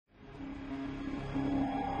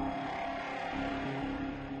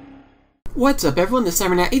What's up everyone, this is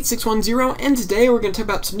CyberKnight 8610, and today we're going to talk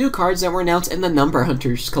about some new cards that were announced in the Number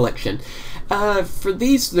Hunters collection. For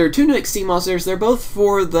these, there are two new XC monsters. They're both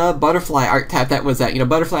for the Butterfly archetype that was that,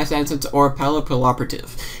 Butterfly Assassins or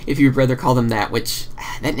Papilloperative, if you'd rather call them that, which,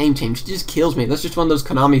 that name change just kills me. That's just one of those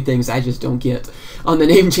Konami things I just don't get on the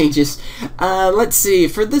name changes. Let's see,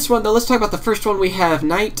 for this one though, let's talk about the first one. We have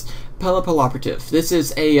Knight Papilloperative. This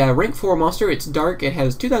is a rank 4 monster. It's dark. It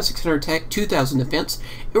has 2,600 attack, 2,000 defense.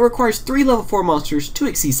 It requires 3 level 4 monsters to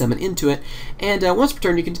XC summon into it, and once per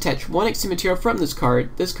turn you can detach 1 XC material from this card.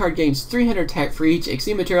 This card gains 300 attack for each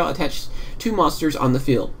XC material attached to monsters on the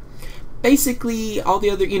field. Basically, all the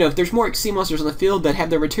other, if there's more XC monsters on the field that have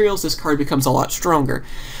their materials, this card becomes a lot stronger.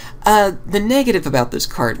 The negative about this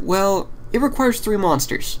card, well, it requires 3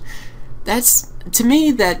 monsters. That's, to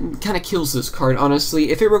me, that kind of kills this card,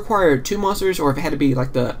 honestly. If it required 2 monsters, or if it had to be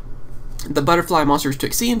like the butterfly monsters to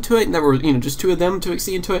XC into it, and there were, just 2 of them to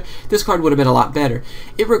XC into it, this card would have been a lot better.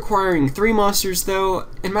 It requiring 3 monsters, though,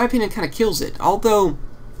 in my opinion, kind of kills it. Although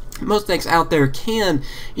most decks out there can,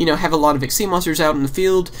 have a lot of XC monsters out in the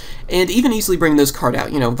field, and even easily bring this card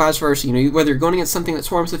out, vice versa, whether you're going against something that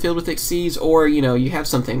swarms the field with XCs, or, you have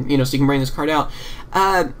something, so you can bring this card out.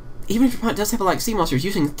 Even if your opponent does have a lot of XC monsters,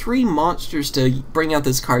 using 3 monsters to bring out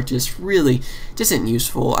this card just isn't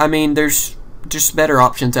useful. I mean, there's just better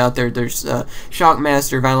options out there. There's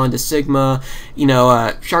Shockmaster, Violent Sigma,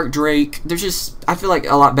 Shark Drake. There's just, I feel like,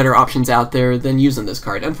 a lot better options out there than using this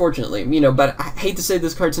card, unfortunately. But I hate to say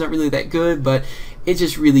this card's not really that good, but it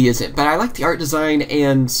just really isn't. But I like the art design,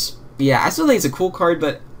 and yeah, I still think it's a cool card,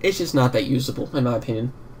 but it's just not that usable, in my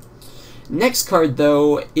opinion. Next card,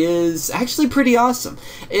 though, is actually pretty awesome.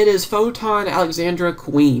 It is Photon Alexandra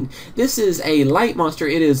Queen. This is a light monster.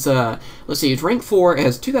 It is, let's see, it's rank 4, it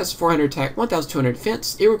has 2,400 attack, 1,200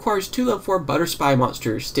 defense. It requires 2 level 4 Butterspy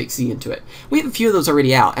monsters to XC into it. We have a few of those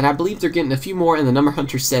already out, and I believe they're getting a few more in the Number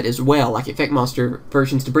Hunter set as well, like effect monster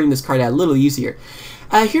versions, to bring this card out a little easier.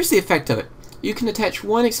 Here's the effect of it. You can attach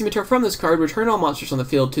 1 XC material from this card, return all monsters on the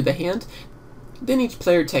field to the hand. Then each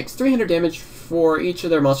player takes 300 damage for each of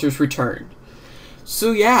their monsters returned.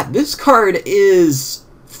 So yeah, this card is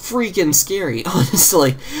freaking scary,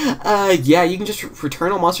 honestly. Yeah, you can just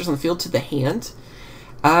return all monsters on the field to the hand.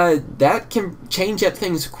 That can change up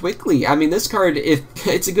things quickly. I mean, this card,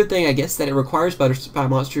 it's a good thing, I guess, that it requires Butterspy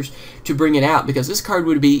monsters to bring it out, because this card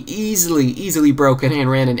would be easily broken and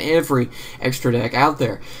ran in every extra deck out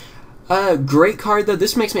there. Great card, though.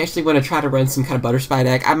 This makes me actually want to try to run some kind of Butterspy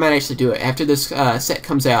deck. I might actually do it. After this set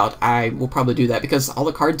comes out, I will probably do that, because all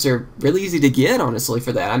the cards are really easy to get, honestly,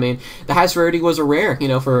 for that. I mean, the highest rarity was a rare,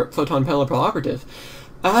 for Photon Papilloperative.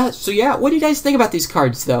 So yeah, what do you guys think about these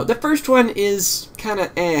cards, though? The first one is kind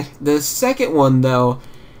of eh. The second one, though,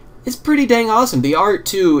 is pretty dang awesome. The art,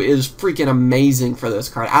 too, is freaking amazing for this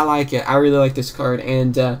card. I like it. I really like this card,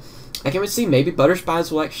 and I can't wait to see. Maybe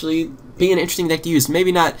Butterspies will actually be an interesting deck to use.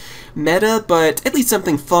 Maybe not meta, but at least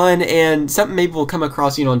something fun, and something maybe we'll come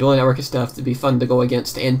across, on Dueling Network and stuff to be fun to go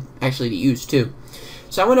against and actually to use, too.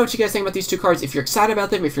 So I want to know what you guys think about these 2 cards. If you're excited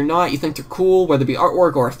about them, if you're not, you think they're cool, whether it be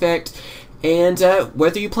artwork or effect, and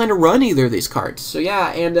whether you plan to run either of these cards. So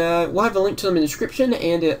yeah, and we'll have a link to them in the description,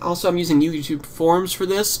 and also I'm using Yugitube Forums for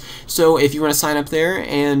this, so if you want to sign up there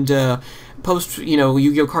and post,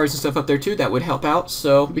 Yu-Gi-Oh cards and stuff up there too, that would help out,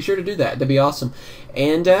 so be sure to do that. That'd be awesome.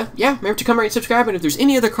 And yeah, remember to come rate and subscribe, and if there's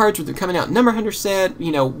any other cards that are coming out, Number Hunter set,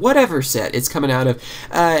 whatever set it's coming out of,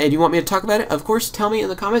 and you want me to talk about it, of course, tell me in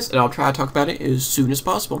the comments, and I'll try to talk about it as soon as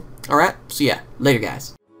possible. Alright, so yeah, later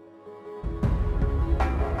guys.